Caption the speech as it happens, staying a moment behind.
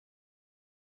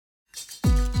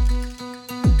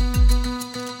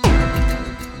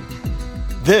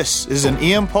This is an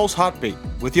EM Pulse Heartbeat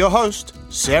with your host,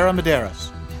 Sarah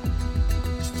Medeiros.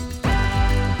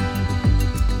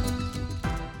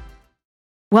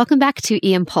 Welcome back to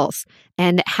EM Pulse,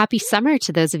 and happy summer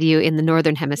to those of you in the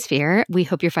Northern Hemisphere. We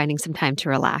hope you're finding some time to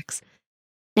relax.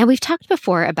 Now, we've talked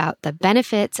before about the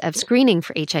benefits of screening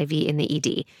for HIV in the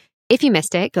ED. If you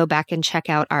missed it, go back and check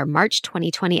out our March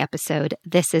 2020 episode,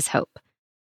 This is Hope.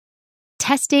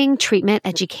 Testing, treatment,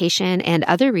 education, and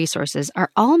other resources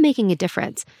are all making a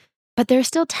difference, but there are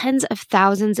still tens of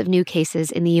thousands of new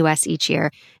cases in the U.S. each year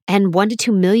and 1 to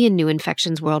 2 million new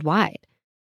infections worldwide.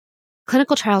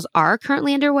 Clinical trials are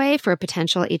currently underway for a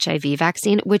potential HIV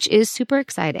vaccine, which is super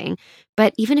exciting.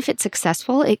 But even if it's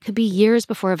successful, it could be years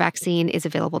before a vaccine is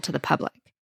available to the public.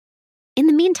 In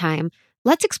the meantime,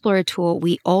 let's explore a tool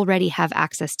we already have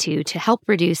access to help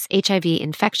reduce HIV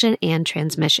infection and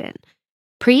transmission: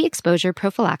 pre-exposure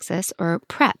prophylaxis, or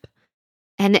PrEP.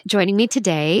 And joining me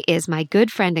today is my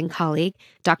good friend and colleague,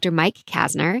 Dr. Mike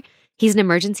Kasner. He's an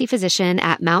emergency physician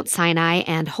at Mount Sinai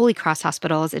and Holy Cross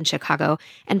Hospitals in Chicago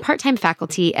and part-time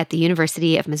faculty at the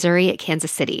University of Missouri at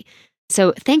Kansas City.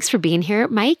 So thanks for being here,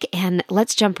 Mike, and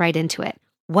let's jump right into it.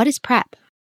 What is PrEP?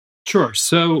 Sure.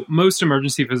 So most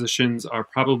emergency physicians are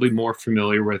probably more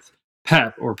familiar with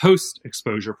PEP, or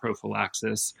post-exposure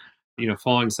prophylaxis,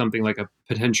 following something like a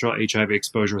potential HIV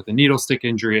exposure with a needle stick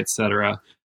injury, et cetera.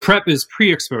 PrEP is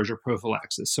pre-exposure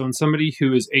prophylaxis. So in somebody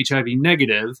who is HIV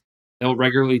negative, they'll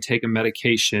regularly take a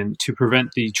medication to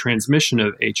prevent the transmission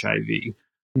of HIV.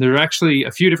 And there are actually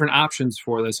a few different options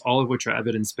for this, all of which are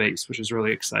evidence-based, which is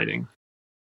really exciting.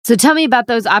 So tell me about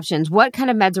those options. What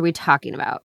kind of meds are we talking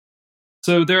about?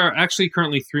 So there are actually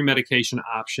currently 3 medication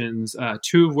options,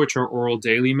 2 of which are oral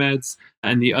daily meds,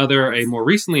 and the other, a more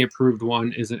recently approved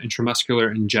one, is an intramuscular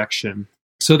injection.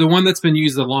 So the one that's been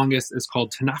used the longest is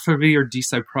called tenofovir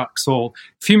disoproxil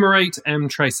fumarate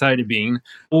M-tricytidine,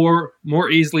 or more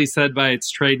easily said by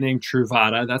its trade name,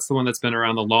 Truvada. That's the one that's been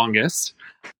around the longest.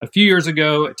 A few years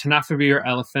ago, tenofovir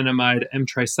alafenamide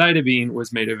M-tricytidine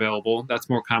was made available.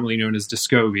 That's more commonly known as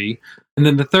Descovy. And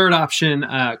then the third option,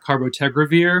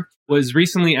 cabotegravir, was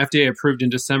recently FDA approved in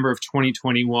December of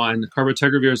 2021.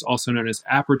 Cabotegravir is also known as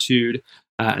Apretude,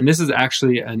 and this is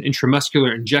actually an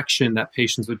intramuscular injection that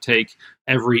patients would take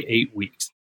every 8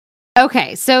 weeks.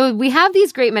 Okay, so we have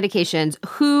these great medications.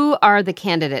 Who are the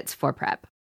candidates for PrEP?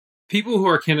 People who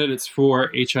are candidates for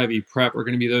HIV PrEP are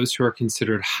going to be those who are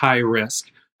considered high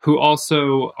risk, who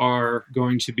also are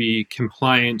going to be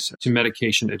compliant to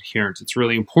medication adherence. It's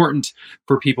really important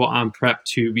for people on PrEP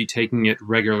to be taking it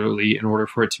regularly in order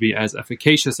for it to be as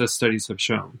efficacious as studies have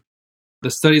shown. The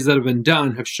studies that have been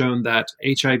done have shown that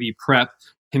HIV PrEP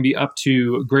can be up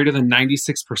to greater than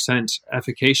 96%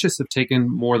 efficacious if taken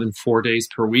more than 4 days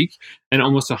per week, and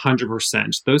almost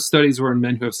 100%. Those studies were in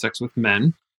men who have sex with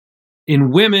men.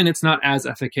 In women, it's not as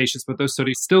efficacious, but those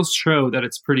studies still show that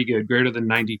it's pretty good, greater than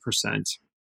 90%.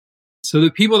 So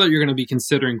the people that you're going to be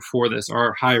considering for this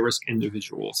are high-risk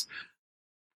individuals.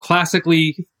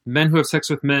 Classically, men who have sex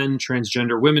with men,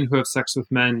 transgender women who have sex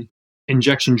with men,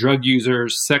 injection drug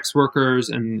users, sex workers,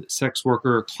 and sex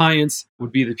worker clients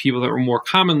would be the people that were more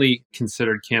commonly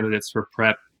considered candidates for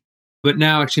PrEP. But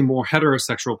now actually more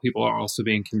heterosexual people are also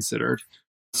being considered.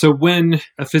 So when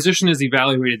a physician has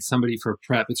evaluated somebody for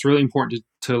PrEP, it's really important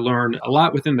to learn a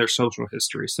lot within their social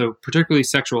history. So particularly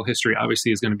sexual history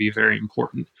obviously is going to be very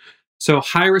important. So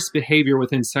high-risk behavior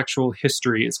within sexual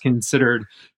history is considered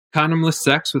condomless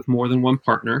sex with more than one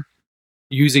partner,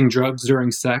 using drugs during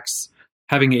sex,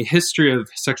 having a history of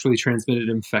sexually transmitted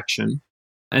infection,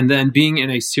 and then being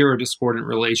in a serodiscordant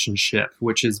relationship,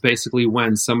 which is basically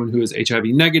when someone who is HIV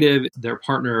negative, their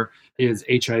partner is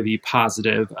HIV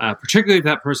positive, particularly if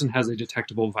that person has a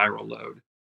detectable viral load.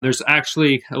 There's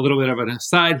actually a little bit of an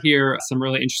aside here, some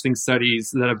really interesting studies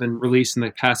that have been released in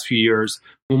the past few years.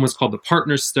 One was called the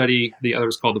Partners Study, the other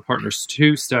was called the Partners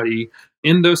 2 Study.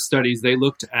 In those studies, they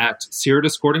looked at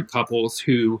serodiscordant couples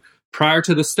who, prior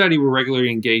to the study, were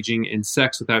regularly engaging in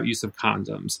sex without use of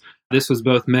condoms. This was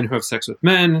both men who have sex with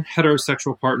men,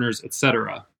 heterosexual partners,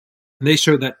 etc. And they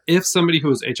showed that if somebody who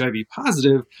is HIV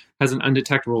positive has an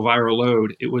undetectable viral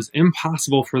load, it was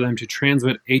impossible for them to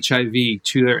transmit HIV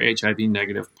to their HIV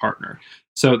negative partner.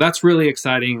 So that's really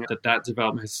exciting that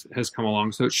development has come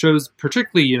along. So it shows,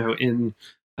 particularly, in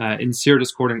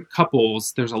serodiscordant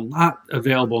couples, there's a lot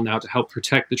available now to help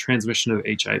protect the transmission of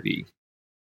HIV.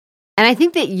 And I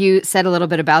think that you said a little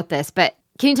bit about this, but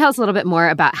can you tell us a little bit more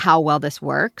about how well this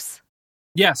works?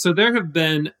 Yeah, so there have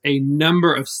been a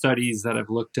number of studies that have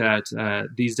looked at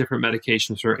these different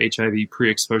medications for HIV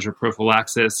pre-exposure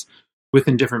prophylaxis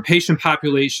within different patient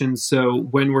populations. So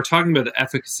when we're talking about the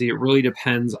efficacy, it really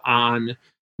depends on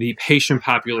the patient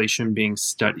population being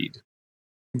studied.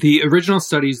 The original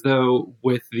studies, though,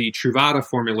 with the Truvada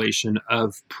formulation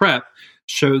of PrEP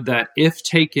showed that if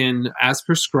taken as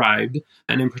prescribed,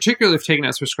 and in particular if taken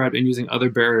as prescribed and using other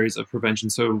barriers of prevention,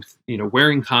 so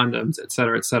wearing condoms, et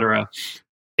cetera,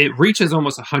 it reaches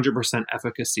almost 100%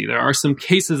 efficacy. There are some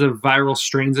cases of viral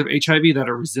strains of HIV that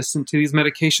are resistant to these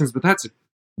medications, but that's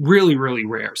really, really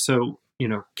rare. So,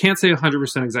 can't say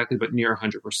 100% exactly, but near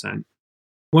 100%.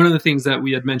 One of the things that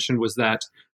we had mentioned was that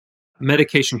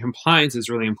medication compliance is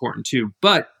really important too.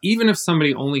 But even if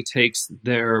somebody only takes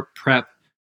their PrEP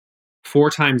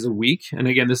 4 times a week, and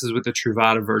again, this is with the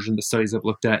Truvada version the studies have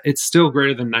looked at, it's still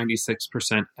greater than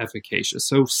 96% efficacious.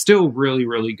 So still really,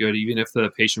 really good, even if the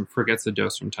patient forgets the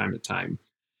dose from time to time.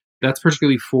 That's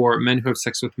particularly for men who have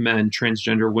sex with men,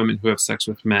 transgender women who have sex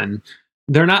with men.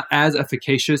 They're not as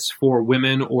efficacious for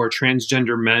women or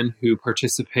transgender men who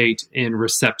participate in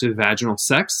receptive vaginal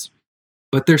sex,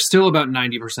 but they're still about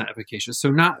 90% efficacious. So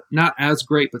not as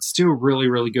great, but still really,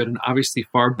 really good, and obviously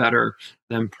far better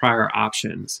than prior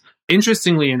options.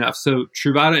 Interestingly enough, so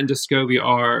Truvada and Descovy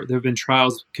there have been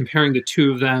trials comparing the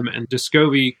two of them, and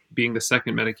Descovy, being the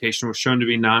second medication, was shown to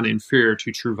be non-inferior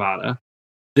to Truvada.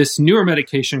 This newer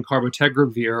medication,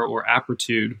 cabotegravir or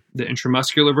Apretude, the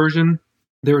intramuscular version,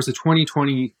 there was a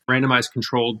 2020 randomized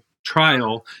controlled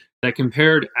trial that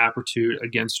compared Apretude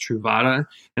against Truvada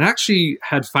and actually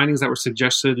had findings that were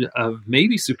suggested of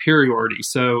maybe superiority.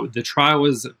 So the trial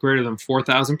was greater than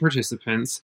 4,000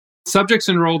 participants. Subjects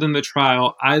enrolled in the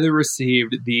trial either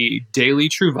received the daily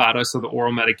Truvada, so the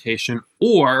oral medication,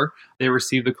 or they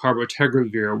received the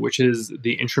cabotegravir, which is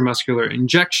the intramuscular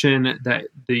injection that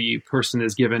the person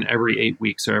is given every 8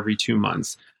 weeks or every 2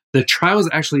 months. The trial was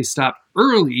actually stopped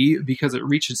early because it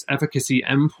reached its efficacy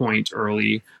endpoint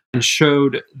early and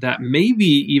showed that maybe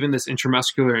even this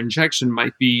intramuscular injection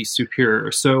might be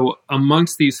superior. So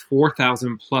amongst these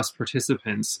 4,000 plus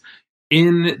participants,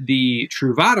 in the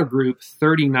Truvada group,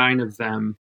 39 of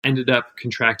them ended up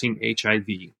contracting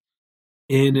HIV.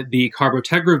 In the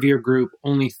cabotegravir group,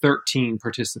 only 13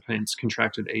 participants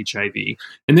contracted HIV.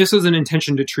 And this was an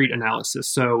intention to treat analysis.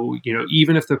 So,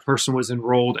 even if the person was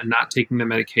enrolled and not taking the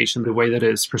medication the way that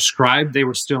it is prescribed, they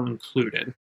were still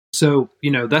included. So,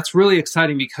 that's really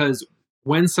exciting because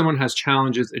when someone has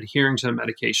challenges adhering to a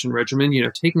medication regimen,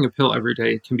 taking a pill every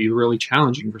day can be really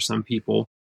challenging for some people.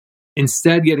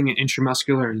 Instead, getting an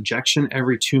intramuscular injection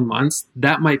every 2 months,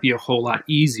 that might be a whole lot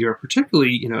easier,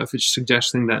 particularly, if it's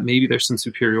suggesting that maybe there's some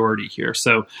superiority here.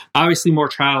 So obviously more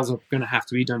trials are going to have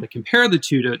to be done to compare the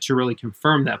two to really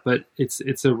confirm that, but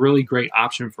it's a really great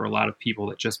option for a lot of people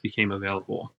that just became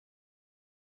available.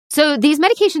 So these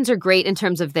medications are great in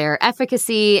terms of their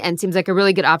efficacy and seems like a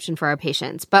really good option for our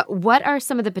patients. But what are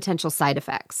some of the potential side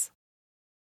effects?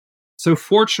 So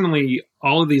fortunately,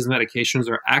 all of these medications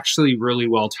are actually really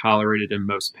well tolerated in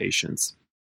most patients.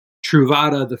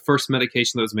 Truvada, the first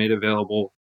medication that was made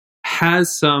available,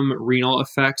 has some renal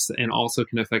effects and also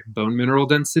can affect bone mineral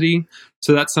density.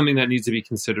 So that's something that needs to be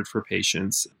considered for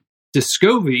patients.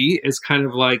 Descovy is kind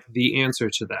of like the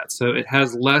answer to that. So it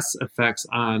has less effects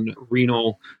on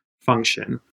renal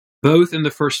function. Both in the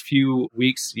first few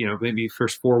weeks, maybe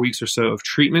first 4 weeks or so of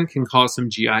treatment can cause some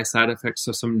GI side effects,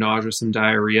 so some nausea, some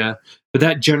diarrhea, but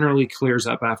that generally clears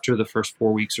up after the first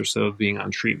 4 weeks or so of being on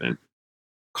treatment.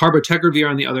 Cabotegravir,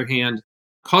 on the other hand,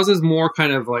 causes more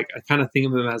kind of like, I kind of think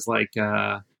of them as like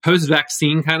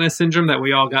post-vaccine kind of syndrome that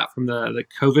we all got from the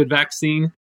COVID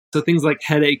vaccine. So things like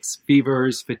headaches,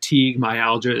 fevers, fatigue,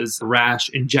 myalgias, rash,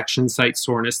 injection site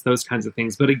soreness, those kinds of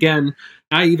things. But again,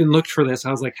 I even looked for this.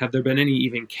 I was like, have there been any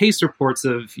even case reports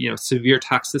of, severe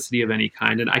toxicity of any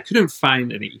kind? And I couldn't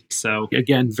find any. So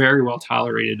again, very well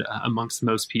tolerated amongst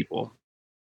most people.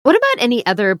 What about any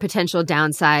other potential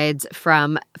downsides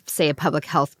from, say, a public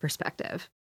health perspective?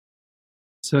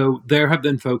 So there have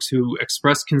been folks who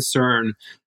expressed concern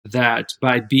that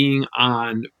by being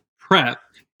on PrEP,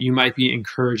 you might be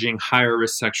encouraging higher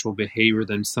risk sexual behavior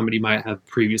than somebody might have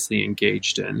previously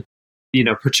engaged in.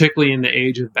 Particularly in the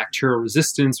age of bacterial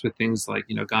resistance with things like,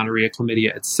 gonorrhea,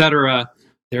 chlamydia, etc.,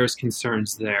 there's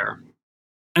concerns there.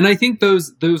 And I think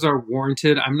those are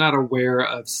warranted. I'm not aware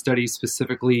of studies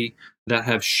specifically that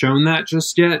have shown that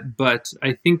just yet, but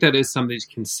I think that is something to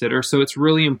consider. So it's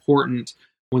really important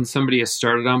when somebody has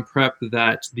started on PrEP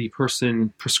that the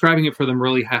person prescribing it for them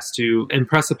really has to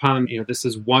impress upon them, this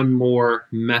is one more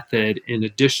method in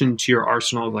addition to your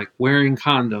arsenal of like wearing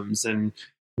condoms and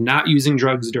not using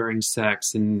drugs during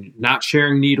sex and not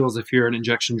sharing needles if you're an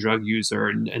injection drug user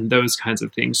and those kinds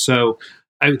of things. So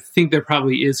I think there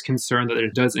probably is concern that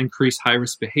it does increase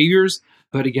high-risk behaviors.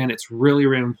 But again, it's really,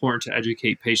 really important to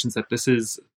educate patients that this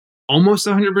is almost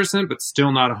 100%, but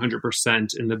still not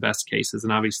 100% in the best cases.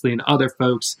 And obviously in other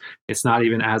folks, it's not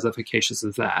even as efficacious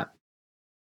as that.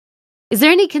 Is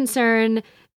there any concern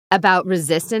about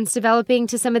resistance developing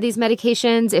to some of these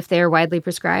medications if they're widely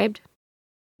prescribed?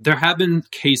 There have been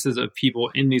cases of people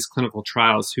in these clinical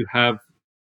trials who have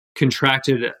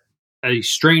contracted a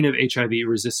strain of HIV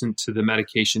resistant to the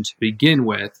medication to begin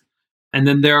with. And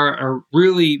then there are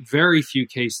really very few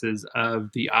cases of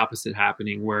the opposite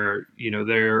happening where,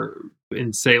 they're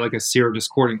in, say, like a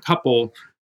serodiscordant couple,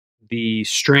 the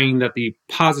strain that the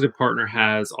positive partner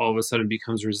has all of a sudden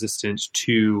becomes resistant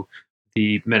to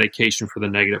the medication for the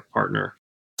negative partner.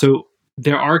 So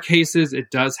there are cases,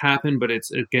 it does happen, but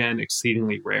it's, again,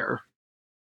 exceedingly rare.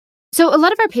 So a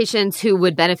lot of our patients who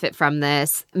would benefit from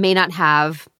this may not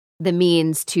have the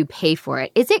means to pay for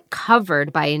it. Is it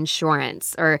covered by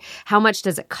insurance, or how much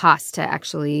does it cost to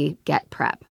actually get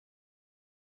PrEP?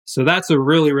 So that's a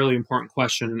really, really important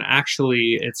question. And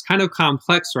actually, it's kind of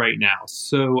complex right now.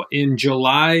 So in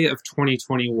July of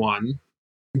 2021,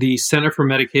 the Center for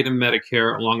Medicaid and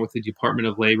Medicare, along with the Department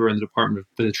of Labor and the Department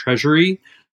of the Treasury,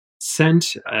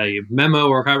 sent a memo,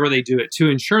 or however they do it,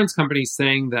 to insurance companies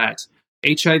saying that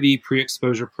HIV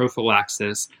pre-exposure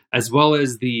prophylaxis, as well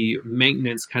as the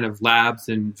maintenance kind of labs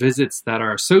and visits that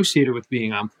are associated with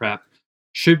being on PrEP,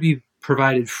 should be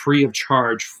provided free of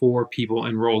charge for people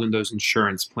enrolled in those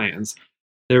insurance plans.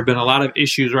 There have been a lot of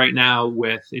issues right now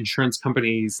with insurance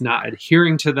companies not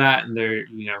adhering to that, and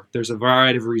there's a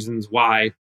variety of reasons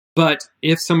why. But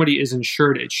if somebody is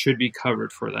insured, it should be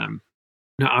covered for them.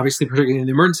 Now, obviously, particularly in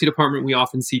the emergency department, we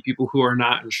often see people who are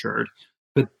not insured.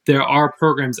 But there are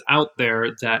programs out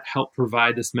there that help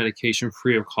provide this medication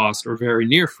free of cost or very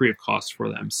near free of cost for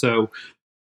them. So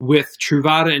with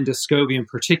Truvada and Descovy in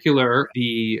particular,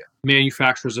 the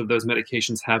manufacturers of those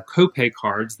medications have copay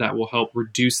cards that will help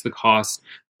reduce the cost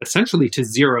essentially to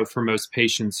zero for most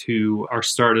patients who are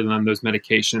started on those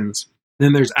medications.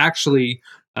 Then there's actually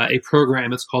a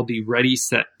program, it's called the Ready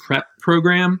Set PrEP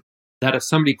program, that if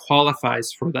somebody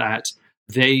qualifies for that,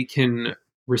 they can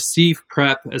receive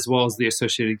PrEP as well as the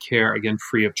associated care, again,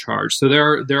 free of charge. So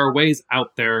there are ways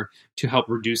out there to help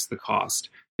reduce the cost.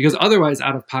 Because otherwise,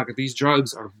 out of pocket, these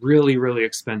drugs are really, really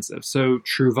expensive. So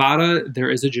Truvada, there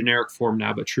is a generic form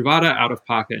now, but Truvada out of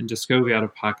pocket and Descovy out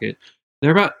of pocket,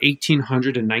 they're about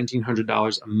 $1,800 to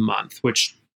 $1,900 a month,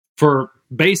 which for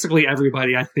basically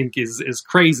everybody, I think is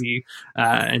crazy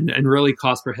and really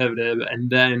cost prohibitive. And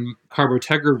then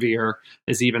Carbotegravir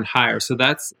is even higher. So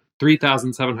that's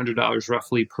 $3,700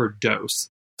 roughly per dose.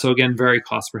 So again, very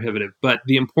cost prohibitive. But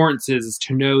the importance is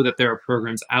to know that there are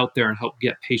programs out there and help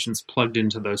get patients plugged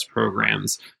into those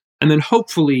programs. And then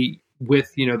hopefully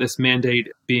with this mandate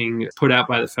being put out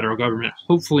by the federal government,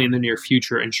 hopefully in the near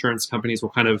future, insurance companies will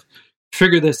kind of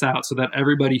figure this out so that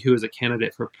everybody who is a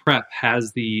candidate for PrEP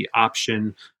has the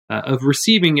option of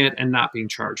receiving it and not being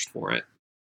charged for it.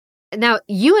 Now,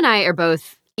 you and I are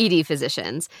both ED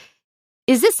physicians.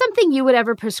 Is this something you would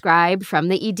ever prescribe from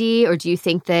the ED, or do you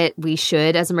think that we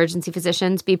should, as emergency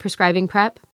physicians, be prescribing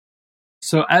PrEP?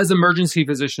 So as emergency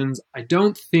physicians, I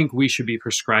don't think we should be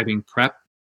prescribing PrEP,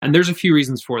 and there's a few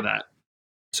reasons for that.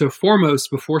 So foremost,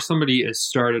 before somebody is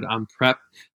started on PrEP,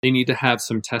 they need to have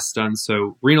some tests done.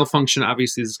 So renal function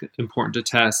obviously is important to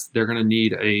test. They're going to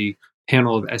need a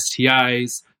panel of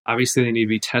STIs. Obviously, they need to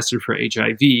be tested for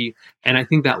HIV. And I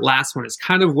think that last one is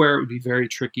kind of where it would be very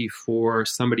tricky for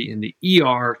somebody in the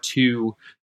ER to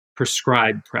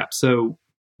prescribe PrEP. So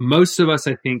most of us,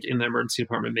 I think, in the emergency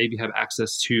department maybe have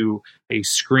access to a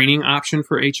screening option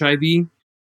for HIV,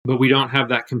 but we don't have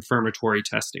that confirmatory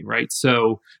testing, right?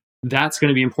 So that's going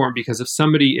to be important because if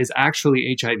somebody is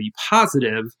actually HIV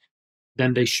positive,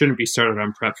 then they shouldn't be started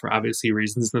on PrEP for obviously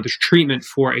reasons. Now, the treatment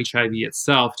for HIV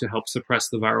itself to help suppress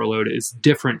the viral load is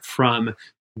different from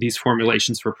these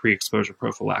formulations for pre-exposure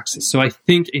prophylaxis. So I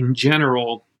think in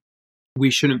general, we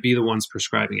shouldn't be the ones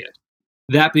prescribing it.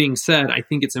 That being said, I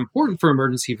think it's important for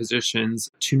emergency physicians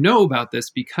to know about this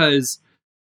because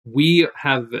we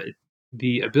have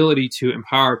the ability to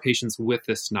empower our patients with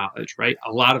this knowledge, right?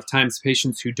 A lot of times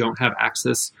patients who don't have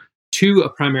access to a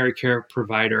primary care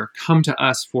provider come to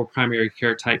us for primary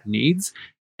care type needs.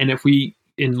 And if we,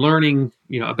 in learning,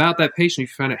 about that patient,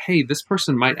 if you find out, hey, this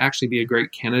person might actually be a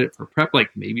great candidate for PrEP, like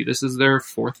maybe this is their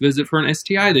 4th visit for an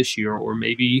STI this year, or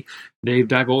maybe they've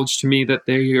divulged to me that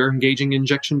they are engaging in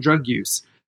injection drug use.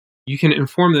 You can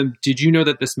inform them, did you know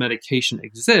that this medication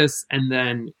exists? And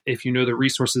then if you know the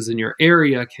resources in your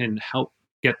area can help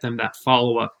get them that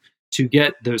follow-up to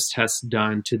get those tests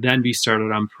done, to then be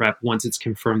started on PrEP once it's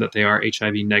confirmed that they are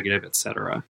HIV negative, et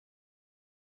cetera.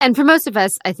 And for most of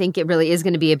us, I think it really is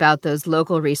going to be about those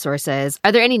local resources.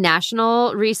 Are there any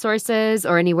national resources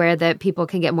or anywhere that people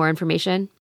can get more information?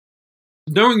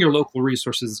 Knowing your local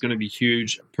resources is going to be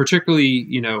huge, particularly,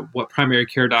 what primary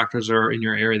care doctors are in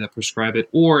your area that prescribe it,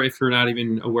 or if you're not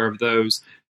even aware of those,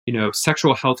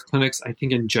 sexual health clinics, I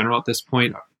think in general at this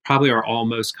point, probably are all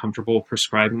most comfortable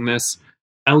prescribing this.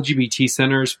 LGBT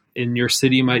centers in your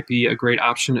city might be a great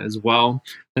option as well.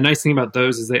 The nice thing about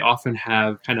those is they often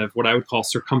have kind of what I would call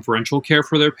circumferential care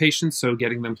for their patients, so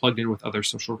getting them plugged in with other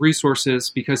social resources,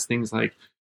 because things like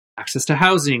access to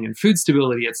housing and food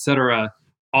stability, et cetera,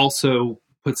 also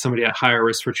put somebody at higher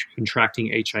risk for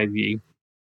contracting HIV.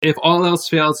 If all else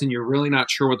fails and you're really not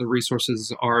sure what the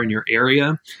resources are in your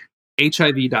area,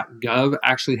 HIV.gov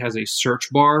actually has a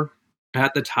search bar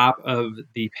at the top of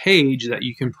the page that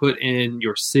you can put in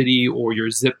your city or your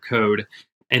zip code,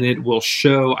 and it will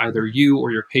show either you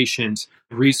or your patient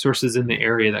resources in the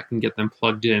area that can get them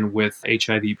plugged in with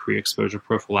HIV pre-exposure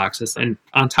prophylaxis, and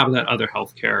on top of that, other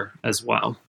healthcare as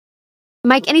well.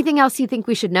 Mike, anything else you think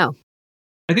we should know?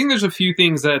 I think there's a few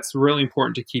things that's really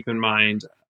important to keep in mind.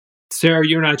 Sarah,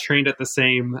 you and I trained at the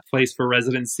same place for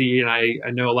residency, and I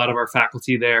know a lot of our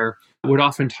faculty there would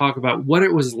often talk about what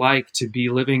it was like to be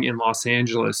living in Los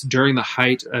Angeles during the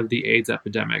height of the AIDS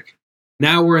epidemic.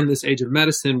 Now we're in this age of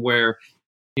medicine where,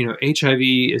 HIV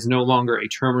is no longer a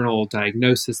terminal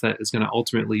diagnosis that is going to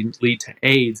ultimately lead to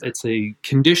AIDS. It's a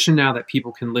condition now that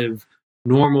people can live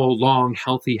normal, long,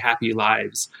 healthy, happy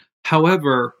lives.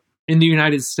 However, in the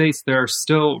United States, there are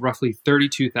still roughly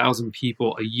 32,000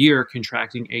 people a year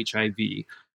contracting HIV.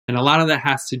 And a lot of that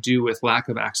has to do with lack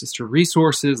of access to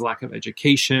resources, lack of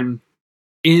education.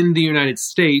 In the United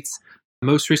States,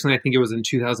 most recently, I think it was in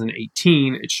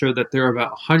 2018, it showed that there are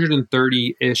about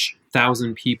 130-ish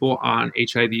thousand people on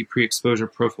HIV pre-exposure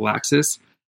prophylaxis.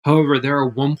 However, there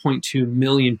are 1.2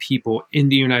 million people in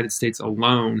the United States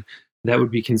alone that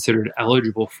would be considered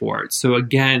eligible for it. So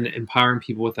again, empowering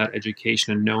people with that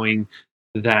education and knowing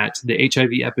that the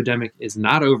HIV epidemic is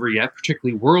not over yet,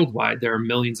 particularly worldwide. There are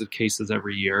millions of cases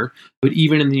every year. But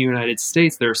even in the United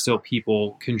States, there are still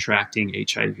people contracting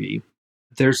HIV.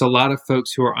 There's a lot of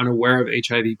folks who are unaware of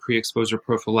HIV pre-exposure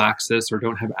prophylaxis or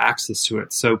don't have access to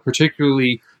it. So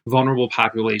particularly vulnerable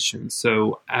populations,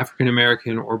 so African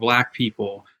American or Black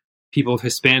people, people of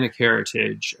Hispanic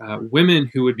heritage, women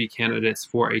who would be candidates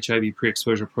for HIV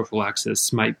pre-exposure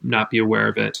prophylaxis might not be aware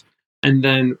of it. And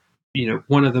then,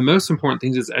 one of the most important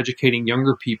things is educating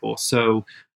younger people. So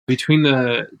between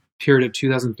the period of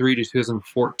 2003 to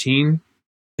 2014,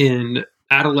 in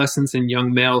adolescents and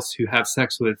young males who have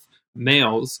sex with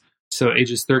males, so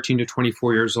ages 13 to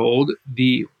 24 years old,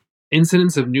 the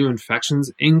incidence of new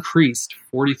infections increased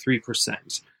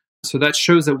 43%. So that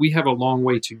shows that we have a long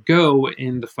way to go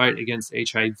in the fight against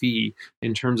HIV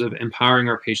in terms of empowering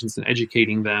our patients and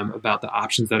educating them about the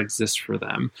options that exist for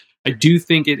them. I do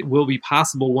think it will be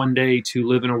possible one day to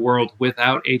live in a world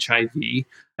without HIV.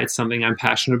 It's something I'm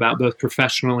passionate about both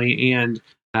professionally and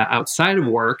outside of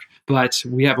work, but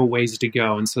we have a ways to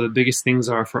go. And so the biggest things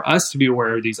are for us to be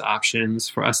aware of these options,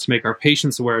 for us to make our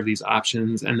patients aware of these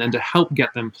options, and then to help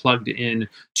get them plugged in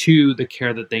to the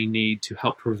care that they need to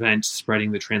help prevent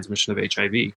spreading the transmission of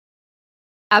HIV.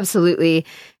 Absolutely.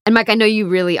 And Mike, I know you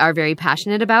really are very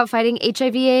passionate about fighting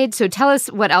HIV/AIDS. So tell us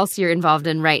what else you're involved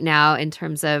in right now in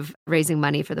terms of raising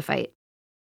money for the fight.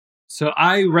 So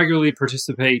I regularly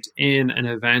participate in an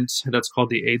event that's called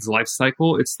the AIDS Life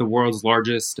Cycle. It's the world's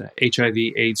largest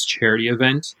HIV/AIDS charity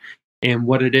event. And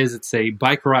what it is, it's a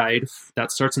bike ride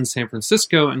that starts in San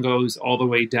Francisco and goes all the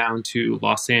way down to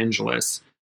Los Angeles.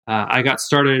 I got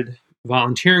started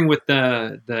volunteering with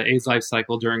the AIDS Life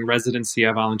Cycle during residency.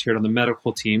 I volunteered on the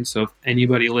medical team. So if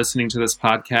anybody listening to this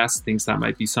podcast thinks that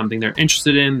might be something they're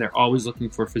interested in, they're always looking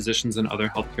for physicians and other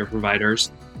healthcare providers.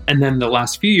 And then the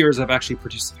last few years, I've actually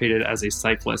participated as a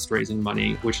cyclist raising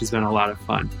money, which has been a lot of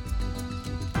fun.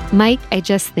 Mike, I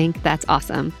just think that's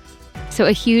awesome. So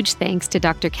a huge thanks to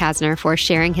Dr. Kasner for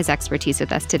sharing his expertise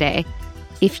with us today.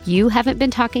 If you haven't been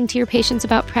talking to your patients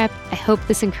about PrEP, I hope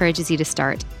this encourages you to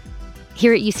start.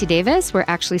 Here at UC Davis, we're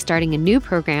actually starting a new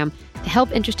program to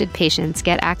help interested patients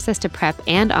get access to PrEP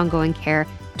and ongoing care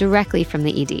directly from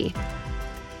the ED.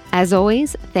 As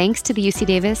always, thanks to the UC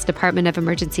Davis Department of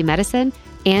Emergency Medicine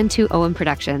and to OM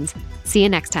Productions. See you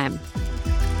next time.